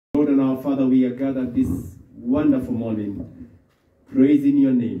Our Father, we are gathered this wonderful morning, praising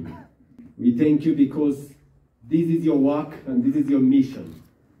your name. We thank you because this is your work and this is your mission.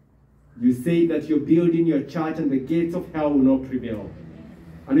 You say that you're building your church and the gates of hell will not prevail.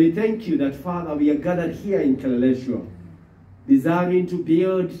 And we thank you that, Father, we are gathered here in Kalaleshwa, desiring to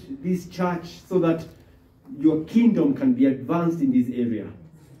build this church so that your kingdom can be advanced in this area.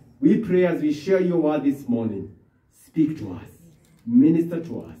 We pray as we share your word this morning, speak to us, minister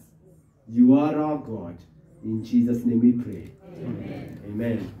to us. You are our God. In Jesus' name we pray. Amen.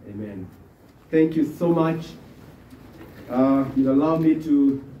 Amen. Amen. Thank you so much. You'll allow me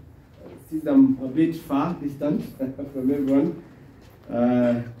to, since I'm a bit far distant from everyone,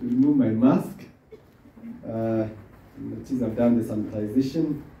 to remove my mask. Since I've done the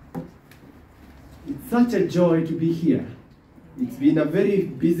sanitization. It's such a joy to be here. It's been a very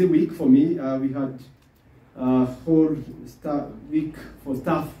busy week for me. We had a whole week for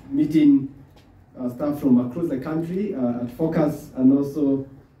staff meeting staff from across the country at Focus, and also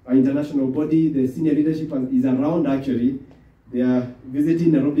our international body. The senior leadership is around actually. They are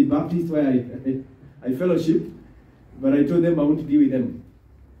visiting Nairobi Baptist where I fellowship, but I told them I want to be with them.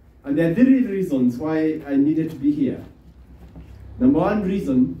 And there are 3 reasons why I needed to be here. Number 1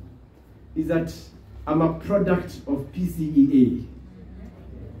 reason is that I'm a product of PCEA.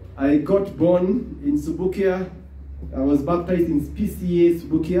 I got born in Subukia. I was baptized in PCEA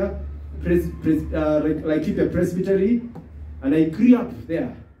Subukia, Laikipia Presbytery, and I grew up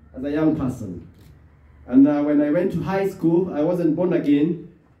there as a young person. And when I went to high school, I wasn't born again.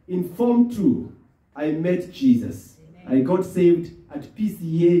 In Form 2, I met Jesus. I got saved at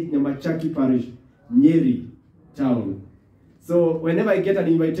PCEA Nyamachaki Parish, Nyeri town. So whenever I get an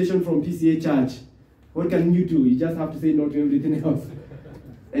invitation from PCEA Church, what can you do? You just have to say no to everything else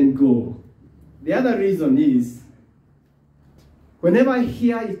and go. The other reason is, whenever I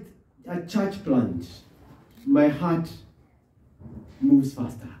hear a church plant, my heart moves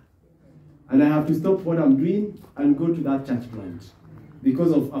faster. And I have to stop what I'm doing and go to that church plant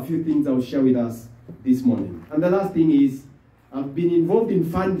because of a few things I'll share with us this morning. And the last thing is, I've been involved in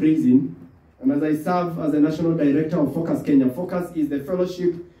fundraising, and as I serve as the National Director of Focus Kenya. Focus is the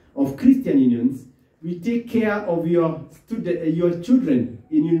fellowship of Christian unions. We take care of your children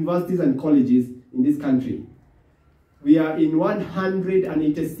in universities and colleges in this country. We are in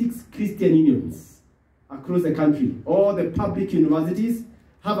 186 Christian unions across the country. All the public universities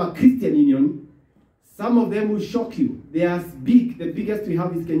have a Christian union. Some of them will shock you. They are big. The biggest we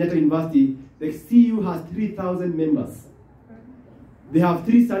have is Kenyatta University. The CU has 3,000 members. They have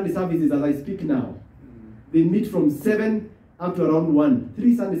 3 Sunday services as I speak now. They meet from 7 up to around 1.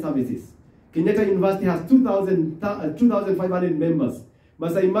 3 Sunday services. Kenyatta University has 2,500 members.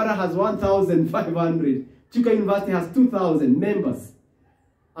 Masai Mara has 1,500. Chuka University has 2,000 members.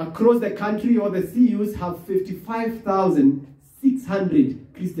 Across the country, all the CUs have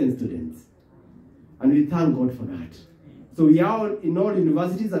 55,600 Christian students. And we thank God for that. So we are in all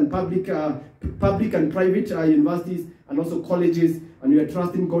universities and public and private universities and also colleges, and we are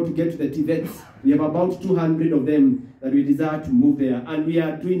trusting God to get to the Tibets. We have about 200 of them that we desire to move there. And we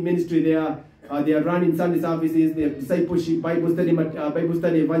are doing ministry there. They are running Sunday services, they have discipleship, Bible study,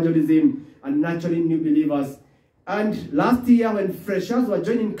 evangelism, and nurturing new believers. And last year, when freshers were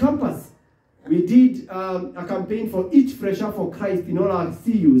joining campus, we did a campaign for each fresher for Christ in all our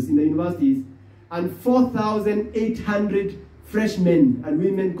CUs in the universities, and 4,800 freshmen and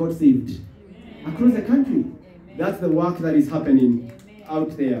women got saved across the country. That's the work that is happening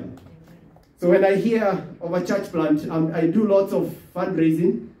out there. So when I hear of a church plant, I do lots of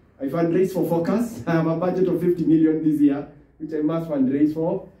fundraising. I fundraise for Focus. I have a budget of 50 million this year, which I must fundraise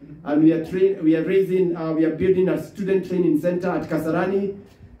for. And we are building a student training center at Kasarani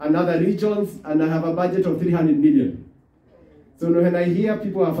and other regions, and I have a budget of 300 million. So when I hear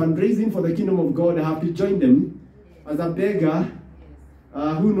people are fundraising for the kingdom of God, I have to join them. As a beggar,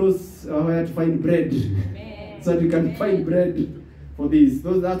 who knows where to find bread? So that we can find bread for this.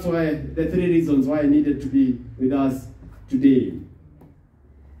 So that's why the 3 reasons why I needed to be with us today.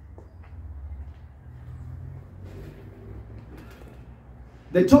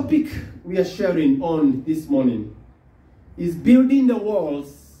 The topic we are sharing on this morning is building the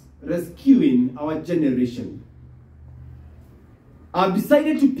walls, rescuing our generation. I've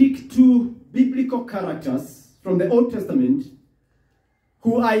decided to pick 2 biblical characters from the Old Testament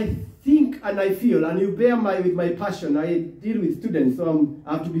who I think and I feel, and you bear with my passion. I deal with students, so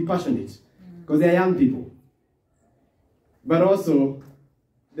I have to be passionate because they are young people. But also,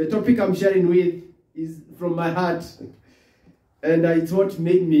 the topic I'm sharing with is from my heart. And it's what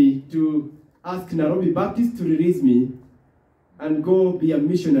made me to ask Nairobi Baptist to release me and go be a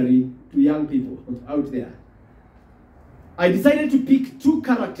missionary to young people out there. I decided to pick 2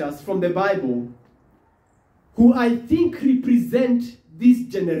 characters from the Bible who I think represent this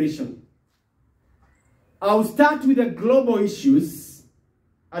generation. I'll start with the global issues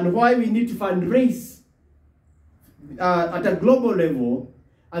and why we need to fundraise at a global level,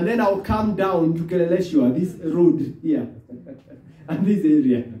 and then I'll come down to Keleleshua, this road here, and this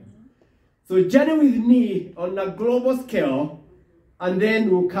area. So journey with me on a global scale, and then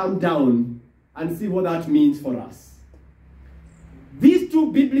we'll come down and see what that means for us. These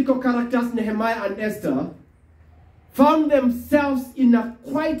 2 biblical characters, Nehemiah and Esther, found themselves in a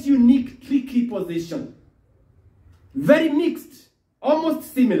quite unique, tricky position. Very mixed,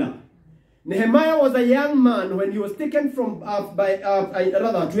 almost similar. Nehemiah was a young man when he was taken from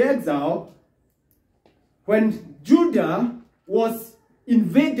to exile, when Judah was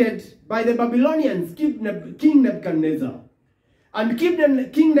invaded by the Babylonians, King Nebuchadnezzar. And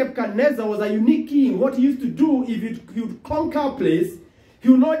King Nebuchadnezzar was a unique king. What he used to do, if he would conquer a place, he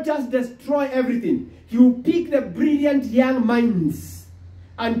would not just destroy everything. He would pick the brilliant young minds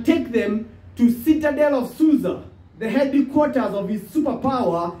and take them to Citadel of Susa, the headquarters of his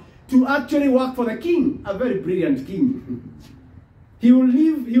superpower, to actually work for the king, a very brilliant king. He will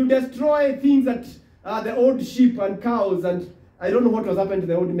destroy things that the old sheep and cows, and I don't know what was happening to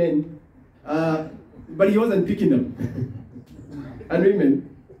the old men, but he wasn't picking them. And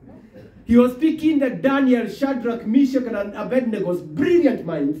women. He was picking the Daniel, Shadrach, Meshach, and Abednego's brilliant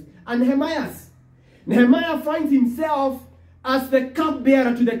minds, and Nehemiah's. Nehemiah finds himself as the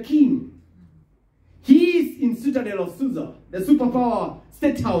cupbearer to the king. He is in Citadel of Susa, the superpower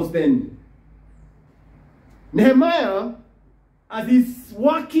state house then. Nehemiah, as he's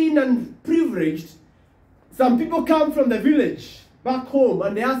working and privileged, some people come from the village back home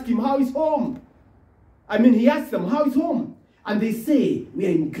and they ask him, how is home? He asks them, how is home? And they say, we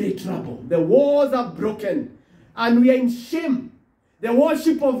are in great trouble. The walls are broken and we are in shame. The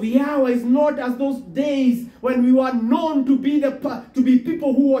worship of Yahweh is not as those days when we were known to be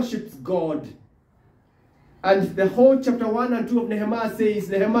people who worships God. And the whole chapter 1 and 2 of Nehemiah says,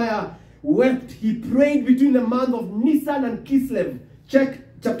 Nehemiah wept. He prayed between the month of Nisan and Kislev. Check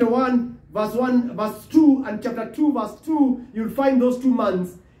chapter 1, verse 2, and chapter 2, verse 2. You'll find those 2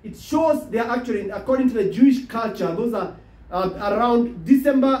 months. It shows they are actually, according to the Jewish culture, those are around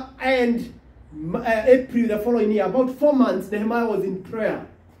December and April the following year. About 4 months, Nehemiah was in prayer.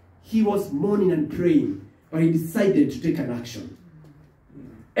 He was mourning and praying, but he decided to take an action.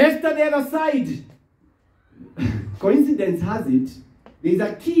 Esther, the other side, coincidence has it, there is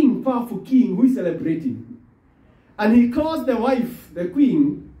a king, powerful king, who is celebrating. And he calls the wife, the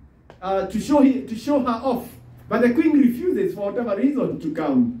queen, to show her off. But the queen refuses for whatever reason to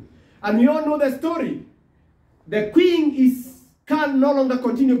come. And we all know the story. The queen can no longer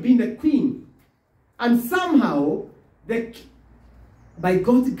continue being the queen. And somehow, by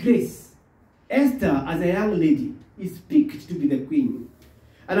God's grace, Esther, as a young lady, is picked to be the queen.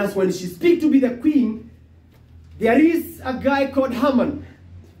 And as when she's picked to be the queen, there is a guy called Haman.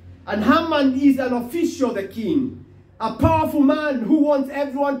 And Haman is an official of the king. A powerful man who wants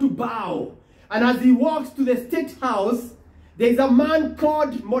everyone to bow. And as he walks to the state house, there is a man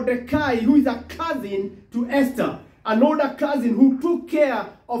called Mordecai, who is a cousin to Esther. An older cousin who took care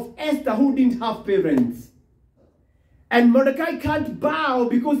of Esther, who didn't have parents. And Mordecai can't bow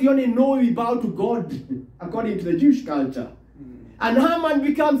because he only knows he bow to God, according to the Jewish culture. And Haman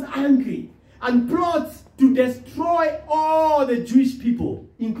becomes angry and plots to destroy all the Jewish people,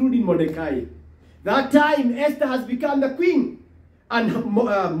 including Mordecai. That time, Esther has become the queen. And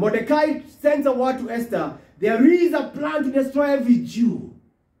Mordecai sends a word to Esther. There is a plan to destroy every Jew.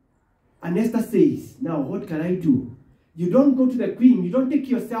 And Esther says, now what can I do? You don't go to the queen. You don't take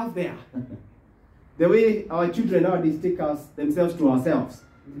yourself there. The way our children nowadays take themselves to ourselves.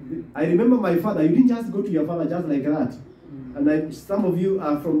 I remember my father. You didn't just go to your father just like that. And some of you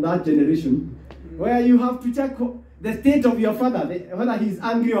are from that generation where you have to check the state of your father, whether he's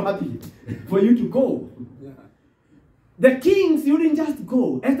angry or happy, for you to go. Yeah. The kings, you didn't just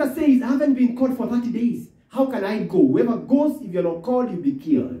go. Esther says, I haven't been called for 30 days. How can I go? Whoever goes, if you're not called, you'll be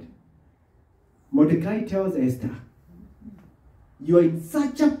killed. Mordecai tells Esther, you are in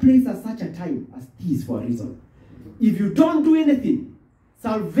such a place at such a time as this for a reason. If you don't do anything,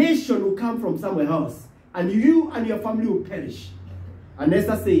 salvation will come from somewhere else. And you and your family will perish. And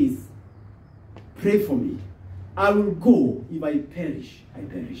Esther says, pray for me. I will go. If I perish, I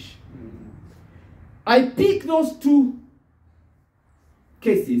perish. I pick those 2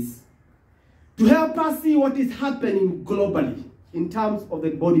 cases to help us see what is happening globally in terms of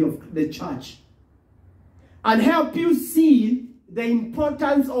the body of the church. And help you see the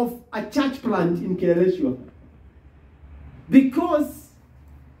importance of a church plant in Kileleshwa. Because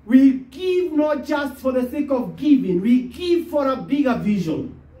we give not just for the sake of giving, we give for a bigger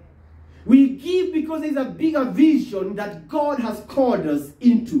vision. We give because there's a bigger vision that God has called us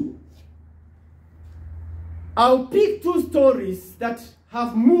into. I'll pick two stories that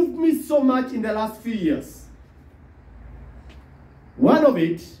have moved me so much in the last few years. One of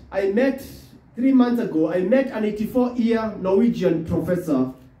it, I met 3 months ago, I met an 84-year Norwegian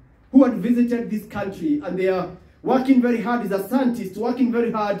professor who had visited this country, and they are working very hard, he's a scientist, working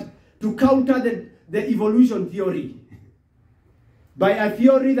very hard to counter the evolution theory by a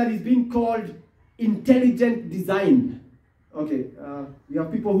theory that is being called intelligent design. Okay, we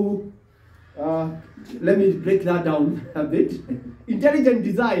have people who, let me break that down a bit. Intelligent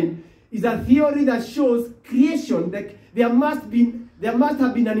design is a theory that shows creation, that there must have been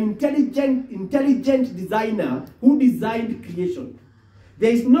an intelligent designer who designed creation.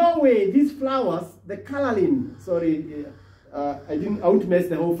 There is no way these flowers, the coloring, sorry, I won't mess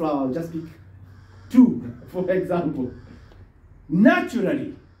the whole flower, I'll just pick two, for example.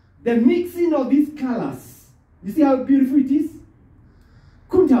 Naturally, the mixing of these colors, you see how beautiful it is?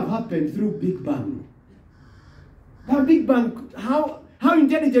 Couldn't have happened through Big Bang. Now Big Bang, how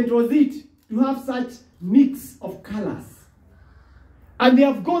intelligent was it to have such mix of colors? And they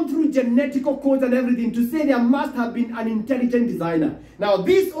have gone through genetical codes and everything to say there must have been an intelligent designer. Now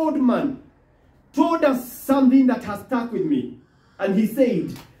this old man told us something that has stuck with me. And he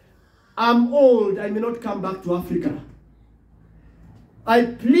said, I'm old, I may not come back to Africa. I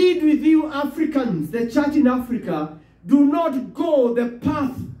plead with you Africans, the church in Africa, do not go the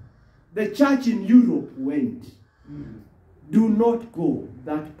path the church in Europe went. Do not go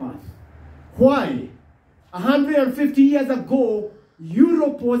that path. Why? 150 years ago,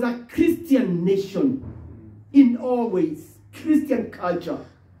 Europe was a Christian nation in all ways. Christian culture.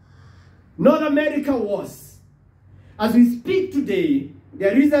 North America was. As we speak today,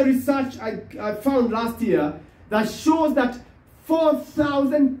 there is a research I found last year that shows that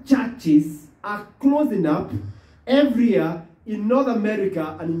 4,000 churches are closing up every year in North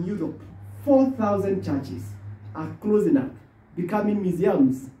America and in Europe. 4,000 churches are closing up, becoming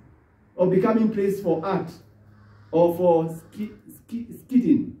museums, or becoming places for art, or for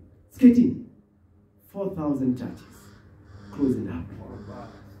skating. 4,000 churches closing up.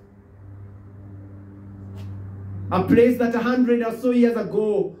 A place that 100 or so years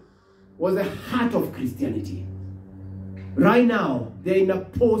ago was the heart of Christianity. Right now, they're in a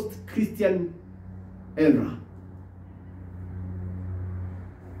post-Christian era.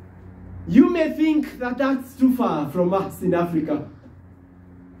 You may think that that's too far from us in Africa.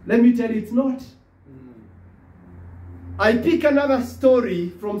 Let me tell you, it's not. I pick another story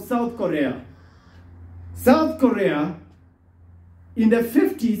from South Korea. South Korea, in the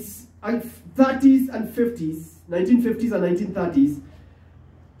 50s, 30s and 50s, 1950s and 1930s,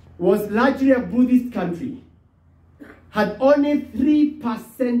 was largely a Buddhist country. Had only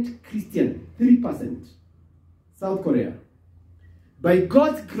 3% Christian. 3%. South Korea. By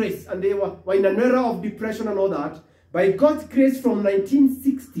God's grace, and they were in an era of depression and all that, by God's grace from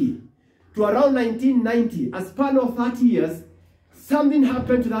 1960 to around 1990, a span of 30 years, something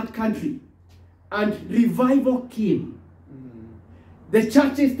happened to that country. And revival came. The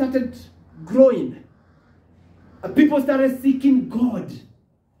churches started growing. People started seeking God.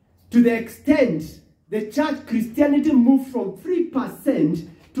 To the extent the church Christianity moved from 3%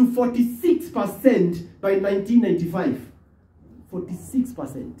 to 46% by 1995.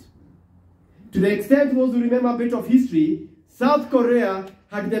 46%. To the extent, those who remember a bit of history, South Korea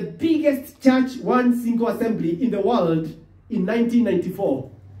had the biggest church, one single assembly in the world in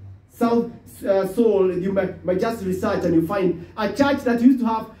 1994. South Seoul, you might just research and you find a church that used to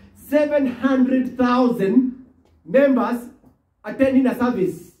have 700,000 members attending a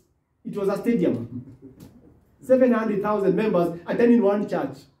service. It was a stadium. 700,000 members attending one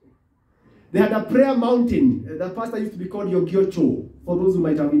church. They had a prayer mountain. The pastor used to be called Yogyocho, for those who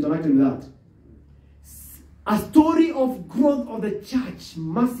might have interacted with that. A story of growth of the church,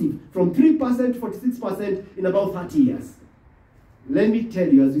 massive, from 3% to 46% in about 30 years. Let me tell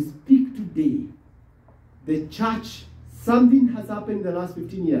you, as we speak today, the church, something has happened in the last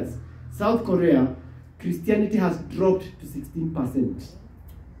 15 years. South Korea, Christianity has dropped to 16%.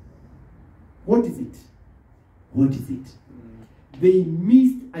 What is it? What is it? They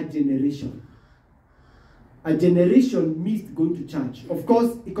missed a generation. A generation missed going to church. Of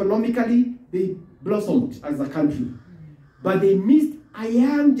course, economically, they blossomed as a country. But they missed a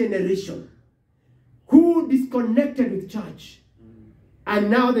young generation who disconnected with church. And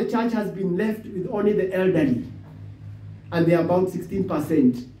now the church has been left with only the elderly. and they're about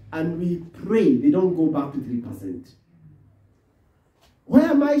 16%. And we pray they don't go back to 3%. Why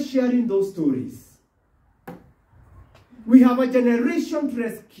am I sharing those stories? We have a generation to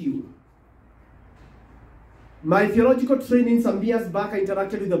rescue. My theological training some years back, I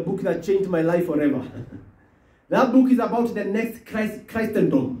interacted with a book that changed my life forever. That book is about the next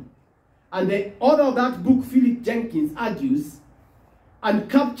Christendom. And the author of that book, Philip Jenkins, argues and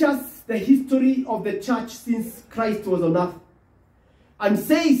captures the history of the church since Christ was on earth. And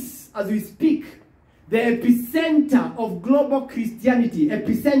says, as we speak, the epicenter of global Christianity,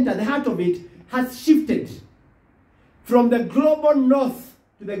 epicenter, the heart of it, has shifted from the global north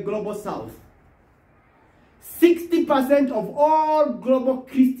to the global south. 60% of all global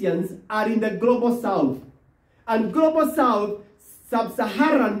Christians are in the global south. And global south,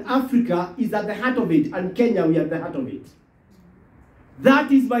 sub-Saharan Africa is at the heart of it, and Kenya, we are at the heart of it.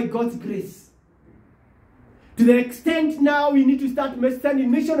 That is by God's grace. To the extent now we need to start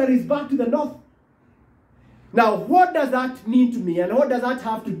sending missionaries back to the north. Now, what does that mean to me, and what does that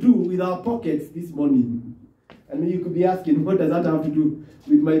have to do with our pockets this morning? And you could be asking, what does that have to do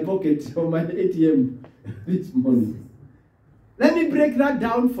with my pocket or my ATM this morning? Let me break that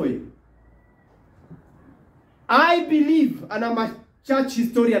down for you. I believe, and I'm a church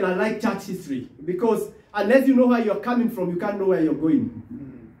historian, I like church history, because unless you know where you're coming from, you can't know where you're going.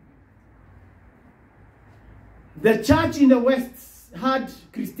 The church in the West had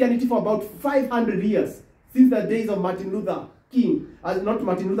Christianity for about 500 years, since the days of Martin Luther King. Not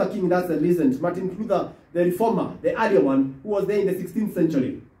Martin Luther King, that's the recent. Martin Luther, the reformer, the earlier one, who was there in the 16th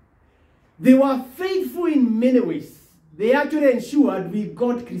century. They were faithful in many ways. They actually ensured we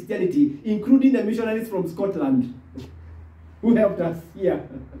got Christianity, including the missionaries from Scotland, who helped us here.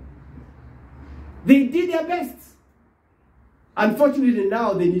 They did their best. Unfortunately,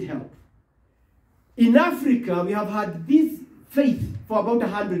 now they need help. In Africa, we have had this faith for about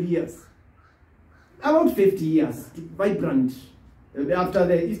 100 years. About 50 years, vibrant, after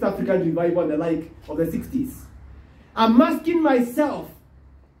the East African revival and the like of the 60s. I'm asking myself,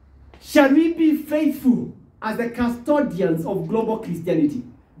 shall we be faithful as the custodians of global Christianity?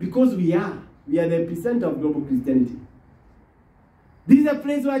 Because we are. We are the epicenter of global Christianity. This is a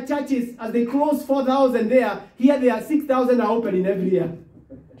place where churches, as they close 4,000 there, here there are 6,000 are opening every year.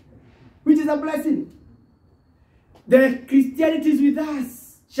 Which is a blessing. The Christianity is with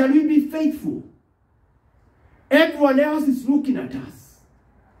us. Shall we be faithful? Everyone else is looking at us.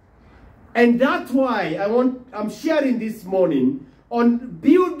 And that's why I'm sharing this morning on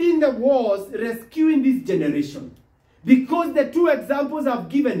building the walls, rescuing this generation. Because the two examples I've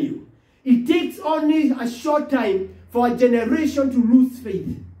given you, it takes only a short time for a generation to lose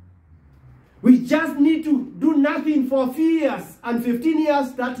faith. We just need to do nothing for a few years, and 15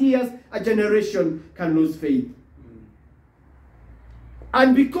 years, 30 years, a generation can lose faith.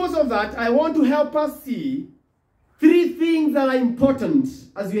 And because of that, I want to help us see three things that are important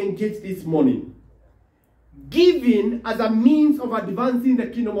as we engage this morning. Giving as a means of advancing the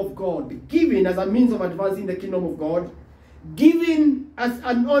kingdom of God. Giving as a means of advancing the kingdom of God. Giving as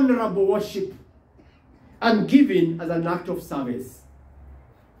an honorable worship. And giving as an act of service.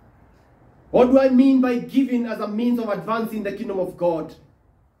 What do I mean by giving as a means of advancing the kingdom of God?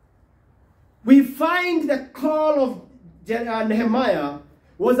 We find the call of Nehemiah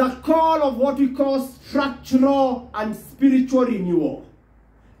was a call of what we call structural and spiritual renewal.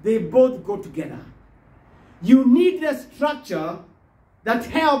 They both go together. You need the structure that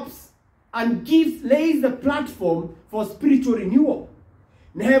helps and lays the platform for spiritual renewal.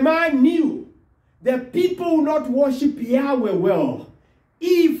 Nehemiah knew the people will not worship Yahweh well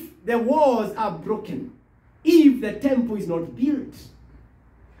if the walls are broken, if the temple is not built.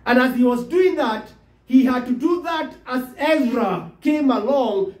 And as he was doing that, he had to do that as Ezra came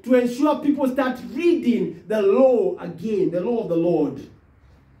along to ensure people start reading the law again, the law of the Lord.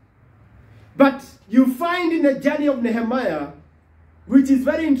 But you find in the journey of Nehemiah, which is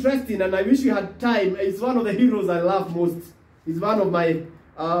very interesting, and I wish we had time, it's one of the heroes I love most. He's one of my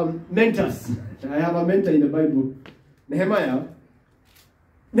mentors. I have a mentor in the Bible, Nehemiah.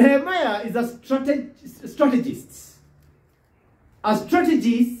 Nehemiah is a strategist. A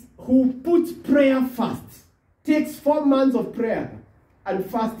strategist who puts prayer first. Takes 4 months of prayer and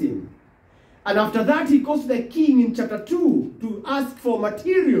fasting. And after that, he goes to the king in chapter 2 to ask for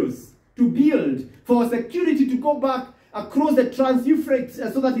materials to build, for security to go back across the Trans-Euphrates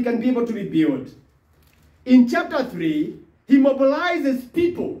so that he can be able to be built. In chapter 3, he mobilizes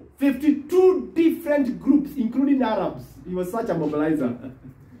people, 52 different groups, including Arabs. He was such a mobilizer.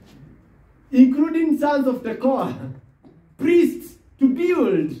 Including sons of Tekoa, priests, to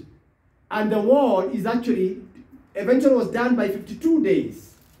build. And the wall is actually eventually was done by 52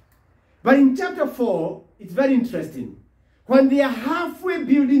 days. But in chapter 4, it's very interesting. When they are halfway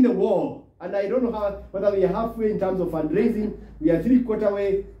building the wall, and I don't know whether we are halfway in terms of fundraising, we are 3/4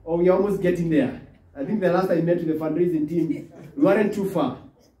 way, or we are almost getting there. I think the last I met with the fundraising team, we weren't too far.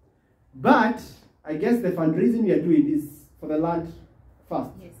 But I guess the fundraising we are doing is for the land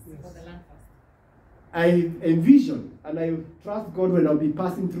first. Yes, for the land first. I envision, and I trust God when I'll be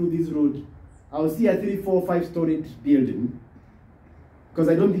passing through this road, I'll see a 3, 4, 5-storied building. Because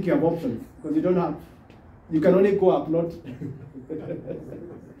I don't think you have options. Because you don't have, you can only go up, not.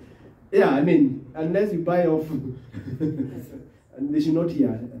 Yeah, I mean, unless you buy off, and they should not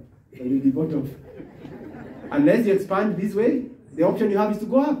hear, they will be bought off. Unless you expand this way, the option you have is to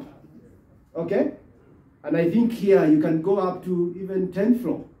go up. Okay? And I think here you can go up to even 10th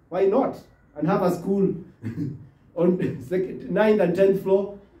floor. Why not? And have a school on 9th and 10th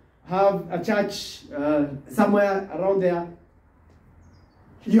floor. Have a church somewhere around there.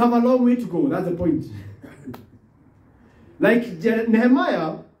 You have a long way to go. That's the point. Like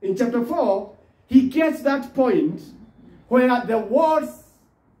Nehemiah in chapter 4, he gets that point where the walls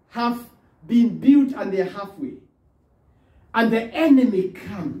have been built and they're halfway. And the enemy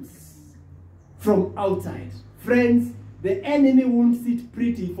comes from outside. Friends, the enemy won't sit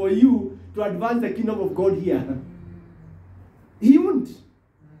pretty for you to advance the kingdom of God here. He won't.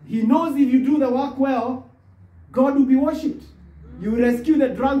 He knows if you do the work well, God will be worshipped. You rescue the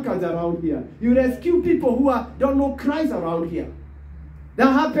drunkards around here. You rescue people who don't know Christ around here.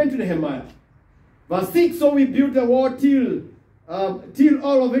 That happened to Nehemiah. Verse 6, so we built the wall till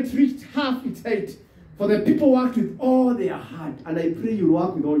all of it reached half its height. For the people worked with all their heart. And I pray you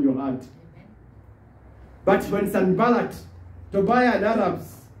work with all your heart. But when Sanballat, Tobiah and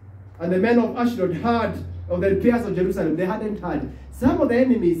Arabs, and the men of Ashdod heard of the repairs of Jerusalem, they hadn't heard. Some of the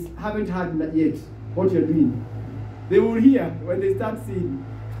enemies haven't heard yet what you're doing. They will hear when they start seeing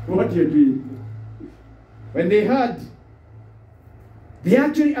what you're doing. When they heard, they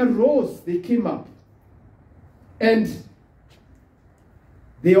actually arose, they came up. And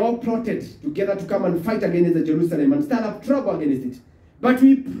they all plotted together to come and fight against Jerusalem and start up trouble against it. But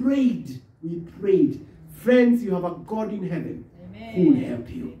we prayed. Friends, you have a God in heaven. Amen. Who will help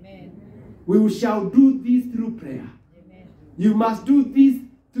you. Amen. We shall do this through prayer. Amen. You must do this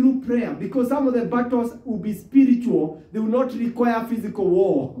through prayer, because some of the battles will be spiritual. They will not require physical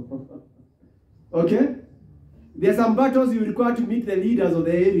war. Okay? There are some battles you require to meet the leaders of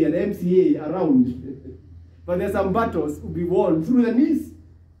the area, the MCA around. But there are some battles will be won through the knees.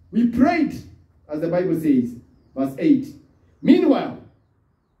 We prayed, as the Bible says, verse 8. Meanwhile,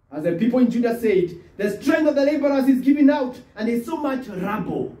 as the people in Judah said, the strength of the laborers is giving out, and there's so much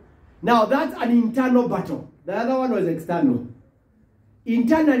rubble. Now, that's an internal battle. The other one was external.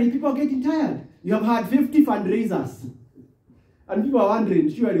 Internally, people are getting tired. You have had 50 fundraisers. And people are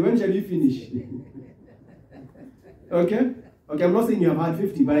wondering, surely, when shall you finish? Okay? Okay, I'm not saying you have had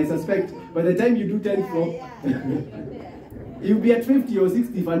 50, but I suspect by the time you do 10 floor, you'll be at 50 or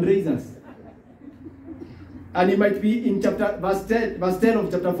 60 fundraisers. And it might be in verse 10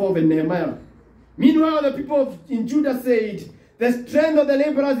 of chapter 4 of Nehemiah. Meanwhile, the people in Judah said, the strength of the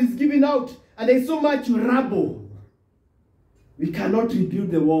laborers is giving out, and there's so much rubble. We cannot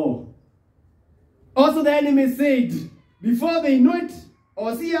rebuild the wall. Also, the enemy said, before they know it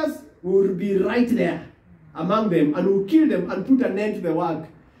or see us, we will be right there among them, and we'll kill them and put an end to the work.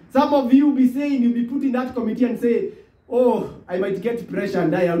 Some of you will be saying, you'll be put in that committee and say, oh, I might get pressure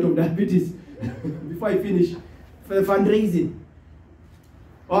and die out of diabetes before I finish for the fundraising.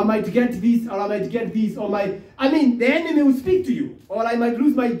 Or I might get this, or I might get this, or the enemy will speak to you. Or I might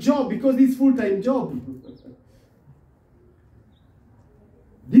lose my job because this full-time job.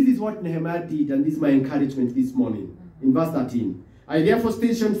 This is what Nehemiah did, and this is my encouragement this morning. In verse 13. I therefore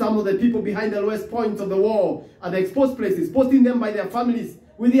stationed some of the people behind the lowest points of the wall at the exposed places, posting them by their families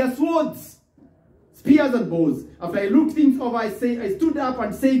with their swords, spears and bows. After I looked things over, I stood up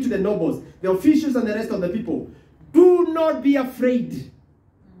and said to the nobles, the officials and the rest of the people, do not be afraid.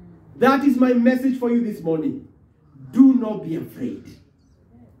 That is my message for you this morning. Do not be afraid.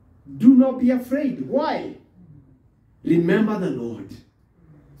 Do not be afraid. Why? Remember the Lord,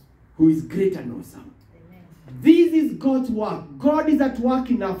 who is great and awesome. Amen. This is God's work. God is at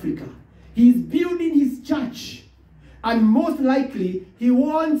work in Africa. He is building his church. And most likely, he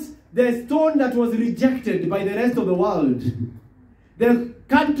wants the stone that was rejected by the rest of the world. The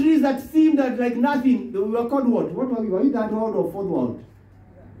countries that seemed like nothing, we were called what? What were we? Were we that world or fourth world?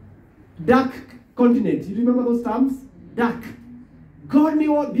 Dark continent. You remember those terms? Dark. God may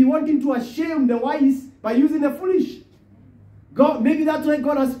be wanting to shame the wise by using the foolish. God, maybe that's why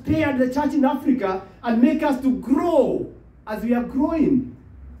God has spared the church in Africa and make us to grow as we are growing.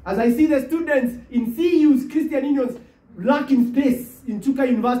 As I see the students in CUs, Christian Unions, lacking space in Chuka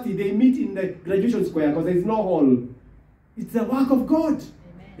University, they meet in the graduation square because there is no hall. It's the work of God.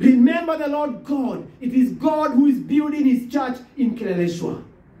 Amen. Remember the Lord God. It is God who is building his church in Kileleshwa.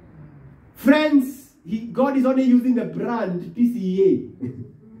 Friends, God is only using the brand PCEA.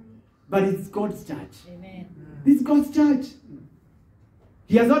 But it's God's church. Amen. It's God's church.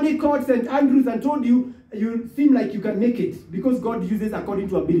 He has only called St. Andrews and told you, you seem like you can make it because God uses according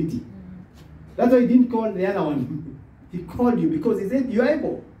to ability. That's why he didn't call the other one. He called you because he said you're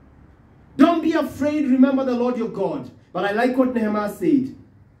able. Don't be afraid. Remember the Lord your God. But I like what Nehemiah said.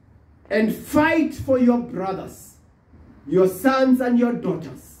 And fight for your brothers, your sons and your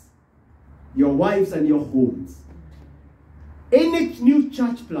daughters, your wives and your homes. Any new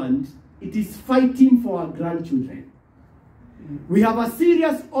church plant, it is fighting for our grandchildren. We have a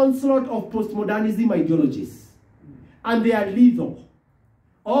serious onslaught of postmodernism ideologies. And they are lethal.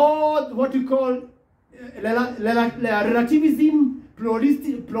 All what we call relativism,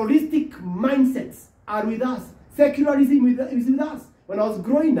 pluralistic mindsets are with us. Secularism is with us. When I was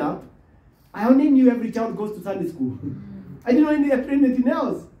growing up, I only knew every child goes to Sunday school. I didn't know anything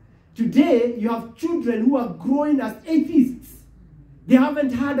else. Today, you have children who are growing as atheists. They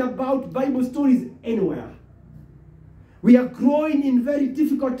haven't heard about Bible stories anywhere. We are growing in very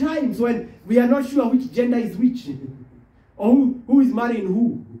difficult times when we are not sure which gender is which. Or who is marrying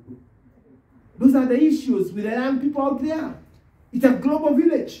who. Those are the issues with the young people out there. It's a global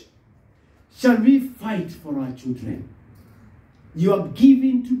village. Shall we fight for our children? Your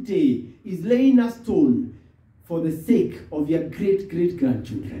giving today is laying a stone for the sake of your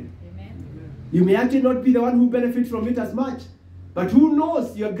great-great-grandchildren. Amen. You may actually not be the one who benefits from it as much. But who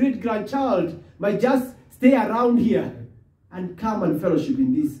knows, your great-grandchild might just stay around here and come and fellowship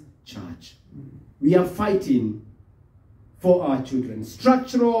in this church. We are fighting for our children.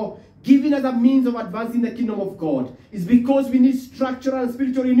 Structural giving as a means of advancing the kingdom of God is because we need structural and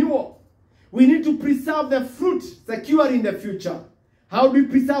spiritual renewal. We need to preserve the fruit, securing the future. How do we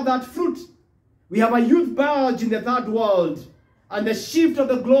preserve that fruit? We have a youth bulge in the third world and the shift of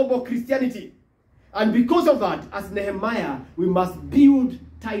the global Christianity. And because of that, as Nehemiah, we must build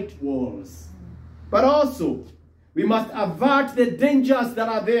tight walls. But also, we must avert the dangers that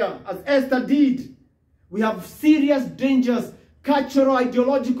are there, as Esther did. We have serious dangers, cultural,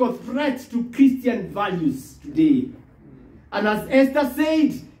 ideological threats to Christian values today. And as Esther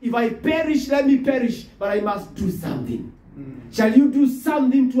said, if I perish, let me perish, but I must do something. Shall you do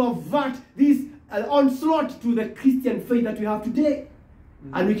something to avert this onslaught to the Christian faith that we have today?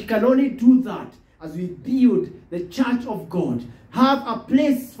 And we can only do that as we build the church of God. Have a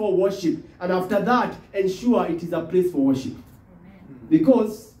place for worship, and after that, ensure it is a place for worship.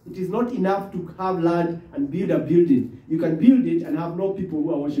 Because it is not enough to have land and build a building. You can build it and have no people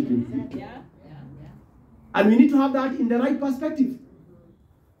who are worshiping. And we need to have that in the right perspective.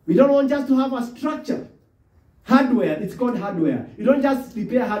 We don't want just to have a structure. Hardware, it's called hardware. You don't just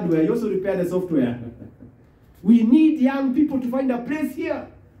repair hardware, you also repair the software. We need young people to find a place here.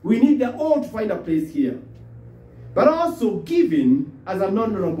 We need the old to find a place here. But also giving as an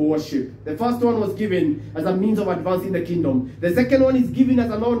honorable worship. The first one was given as a means of advancing the kingdom. The second one is given as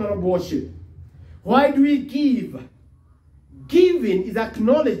an honorable worship. Why do we give? Giving is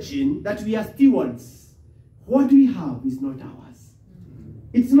acknowledging that we are stewards. What we have is not ours.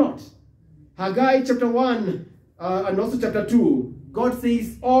 It's not. Haggai chapter 1 and also chapter 2. God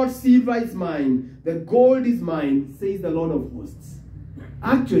says, all silver is mine, the gold is mine, says the Lord of hosts.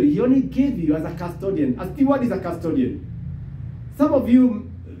 Actually, he only gave you as a custodian. A steward is a custodian. Some of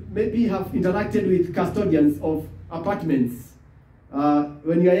you maybe have interacted with custodians of apartments.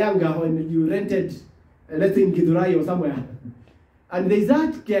 When you are younger, when you rented, let's say in Githurai or somewhere. And there's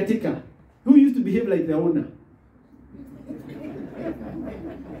that caretaker who used to behave like the owner.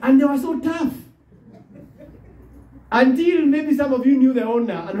 And they were so tough. Until maybe some of you knew the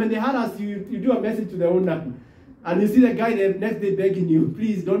owner. And when they had us, you do a message to the owner. And you see the guy the next day begging you,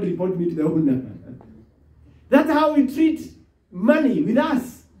 please don't report me to the owner. That's how we treat money with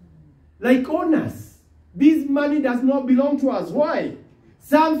us. Like owners. This money does not belong to us. Why?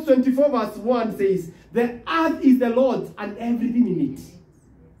 Psalms 24 verse 1 says, the earth is the Lord's and everything in it.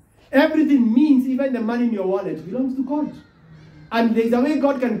 Everything means even the money in your wallet belongs to God. And there's a way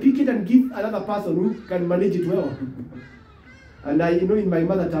God can pick it and give another person who can manage it well. And in my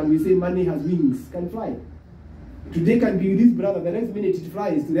mother tongue, we say money has wings, can fly. Today can be with this brother, the next minute it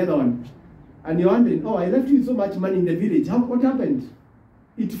flies to the other one. And you're wondering, oh, I left you with so much money in the village. What happened?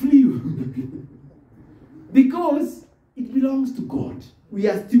 It flew. Because it belongs to God. We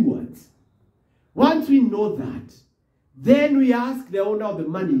are stewards. Once we know that, then we ask the owner of the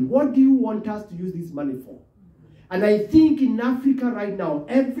money, what do you want us to use this money for? And I think in Africa right now,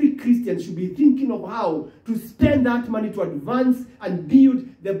 every Christian should be thinking of how to spend that money to advance and build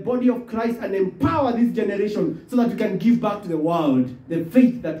the body of Christ and empower this generation so that we can give back to the world the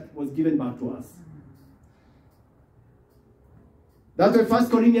faith that was given back to us. That's why 1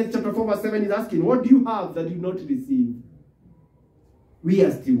 Corinthians chapter 4 verse 7 is asking, what do you have that you not receive? We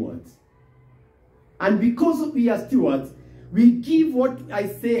are stewards. And because we are stewards, we give what I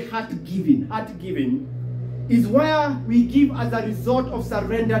say heart giving. Heart giving is where we give as a result of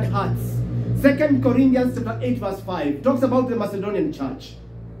surrendered hearts. 2 Corinthians chapter 8 verse 5 talks about the Macedonian church.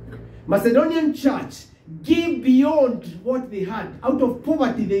 Macedonian church gave beyond what they had. Out of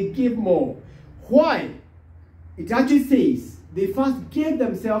poverty, they gave more. Why? It actually says they first gave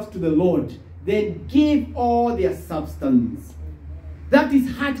themselves to the Lord, then gave all their substance. That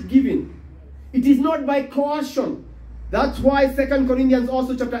is heart giving. It is not by coercion. That's why 2 Corinthians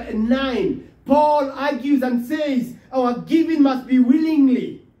also chapter 9, Paul argues and says, our giving must be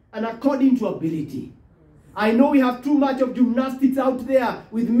willingly and according to ability. I know we have too much of gymnastics out there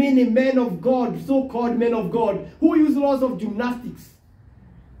with many men of God, so-called men of God, who use lots of gymnastics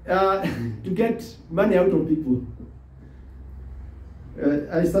to get money out of people.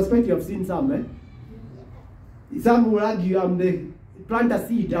 I suspect you have seen some, eh? Some will argue, I'm the plant a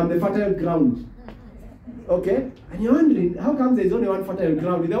seed, I'm the fertile ground. Okay? And you're wondering, how come there's only one fertile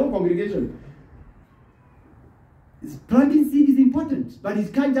ground in the whole congregation? Planting seed is important, but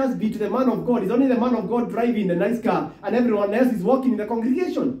it can't just be to the man of God. It's only the man of God driving the nice car and everyone else is walking in the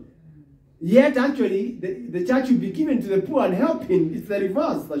congregation. Yet, actually, the church should be given to the poor and helping. It's the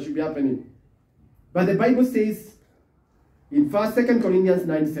reverse that should be happening. But the Bible says in 2 Corinthians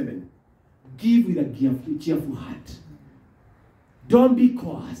 9:7, give with a cheerful heart. Don't be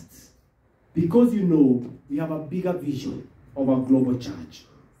coerced, because you know we have a bigger vision of a global church.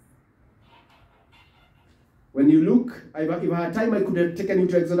 When you look, if I had time, I could have taken you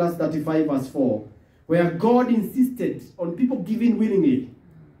to Exodus 35 verse 4, where God insisted on people giving willingly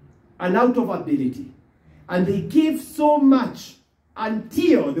and out of ability. And they gave so much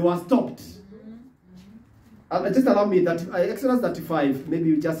until they were stopped. Just allow me that Exodus 35,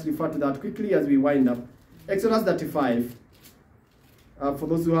 maybe we just refer to that quickly as we wind up. Exodus 35, for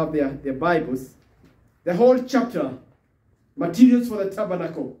those who have their Bibles, the whole chapter, materials for the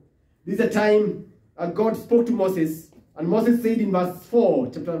tabernacle. This is a time God spoke to Moses, and Moses said in verse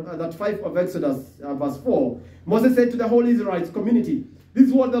 4, chapter 5 of Exodus, verse 4, Moses said to the whole Israelites community, this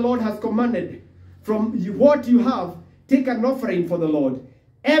is what the Lord has commanded. From what you have, take an offering for the Lord.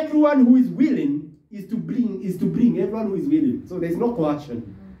 Everyone who is willing is to bring, everyone who is willing. So there's no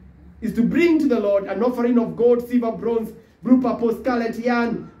coercion. Is to bring to the Lord an offering of gold, silver, bronze, blue, purple, scarlet,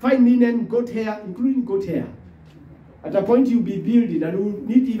 yarn, fine linen, goat hair, including goat hair. At a point you'll be building and you'll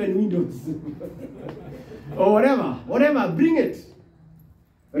need even windows. Or whatever, bring it.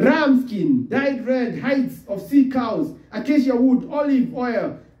 Ram skin, dyed red, hides of sea cows, acacia wood, olive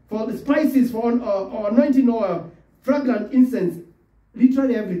oil, for the spices, for anointing oil, fragrant incense,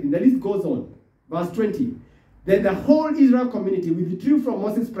 literally everything. The list goes on. Verse 20. Then the whole Israel community withdrew from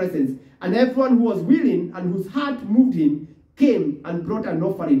Moses' presence, and everyone who was willing and whose heart moved him came and brought an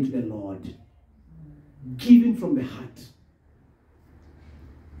offering to the Lord. Giving from the heart.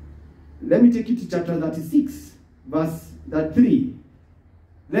 Let me take you to chapter 36, verse 3.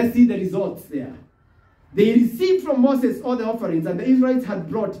 Let's see the results there. They received from Moses all the offerings that the Israelites had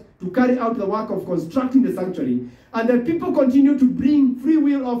brought to carry out the work of constructing the sanctuary. And the people continued to bring free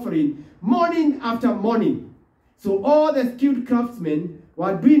will offering morning after morning. So all the skilled craftsmen who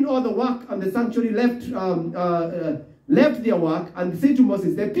had doing all the work on the sanctuary left their work and said to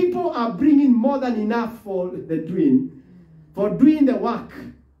Moses, the people are bringing more than enough for doing the work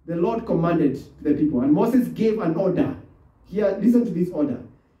the Lord commanded to the people. And Moses gave an order. Here, listen to this order.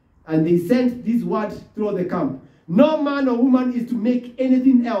 And they sent this word through the camp. No man or woman is to make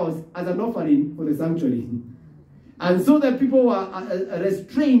anything else as an offering for the sanctuary. And so the people were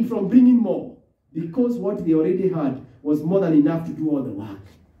restrained from bringing more, because what they already had was more than enough to do all the work.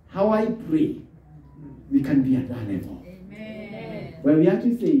 How I pray we can be at that level. Amen. Where we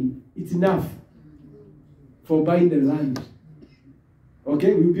actually saying it's enough for buying the land.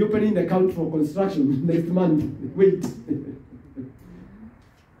 Okay, we'll be opening the account for construction next month. Wait.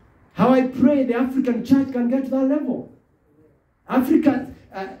 How I pray the African church can get to that level. Africa,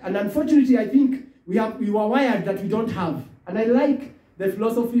 and unfortunately, I think we were wired that we don't have. And I like the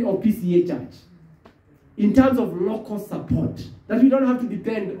philosophy of PCA Church in terms of local support, that we don't have to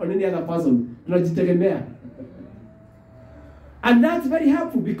depend on any other person. Tunajitegemea. And that's very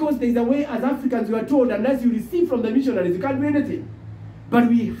helpful because there's a way as Africans we are told, unless you receive from the missionaries, you can't do anything. But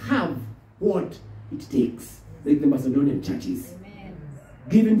we have what it takes, like the Macedonian churches. Amen.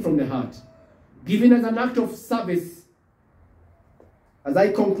 Giving from the heart. Giving as an act of service. As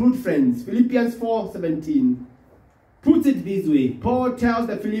I conclude, friends, Philippians 4:17 puts it this way. Paul tells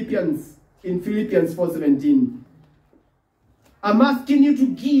the Philippians in Philippians 4:17, I'm asking you to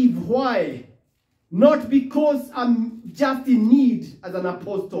give. Why? Not because I'm just in need as an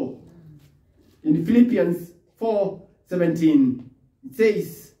apostle. In Philippians 4:17, it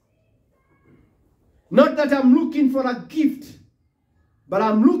says, not that I'm looking for a gift, but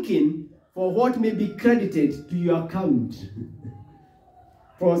I'm looking for what may be credited to your account.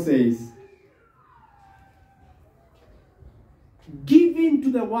 Paul says, giving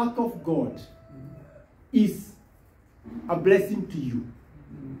to the work of God is a blessing to you,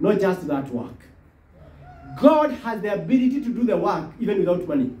 not just that work. God has the ability to do the work even without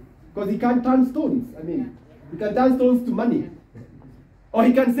money, because he can turn stones. I mean, he can turn stones to money. Or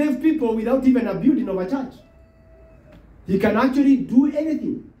he can save people without even a building of a church. He can actually do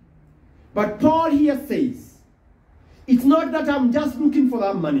anything. But Paul here says, it's not that I'm just looking for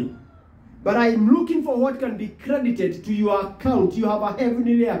that money, but I'm looking for what can be credited to your account. You have a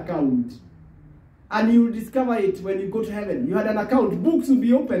heavenly account. And you will discover it when you go to heaven. You had an account. Books will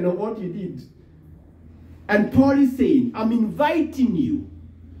be open of what you did. And Paul is saying, I'm inviting you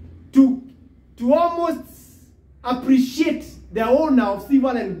to almost appreciate the owner of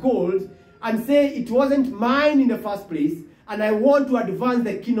silver and gold and say it wasn't mine in the first place, and I want to advance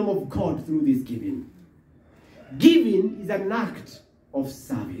the kingdom of God through this giving. Giving is an act of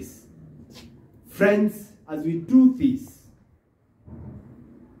service. Friends, as we do this,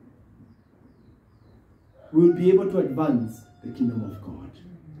 we'll be able to advance the kingdom of God.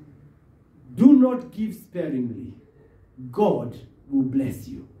 Do not give sparingly. God will bless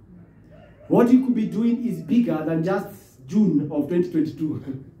you. What you could be doing is bigger than just June of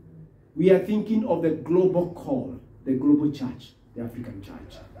 2022. We are thinking of the global call, the global church, the African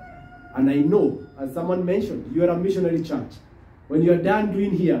church. And I know, as someone mentioned, you are a missionary church. When you are done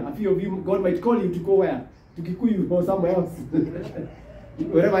doing here, a few of you, God might call you to go where? To Kikuyu or somewhere else.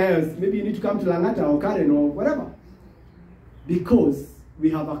 Wherever else. Maybe you need to come to Langata or Karen or whatever. Because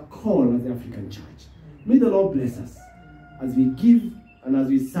we have a call as the African church. May the Lord bless us as we give and as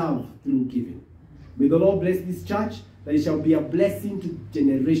we serve through giving. May the Lord bless this church, that it shall be a blessing to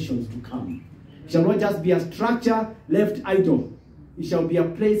generations to come. It shall not just be a structure left idle. It shall be a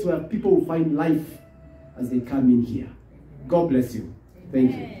place where people will find life as they come in here. God bless you.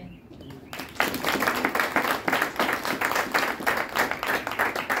 Thank you.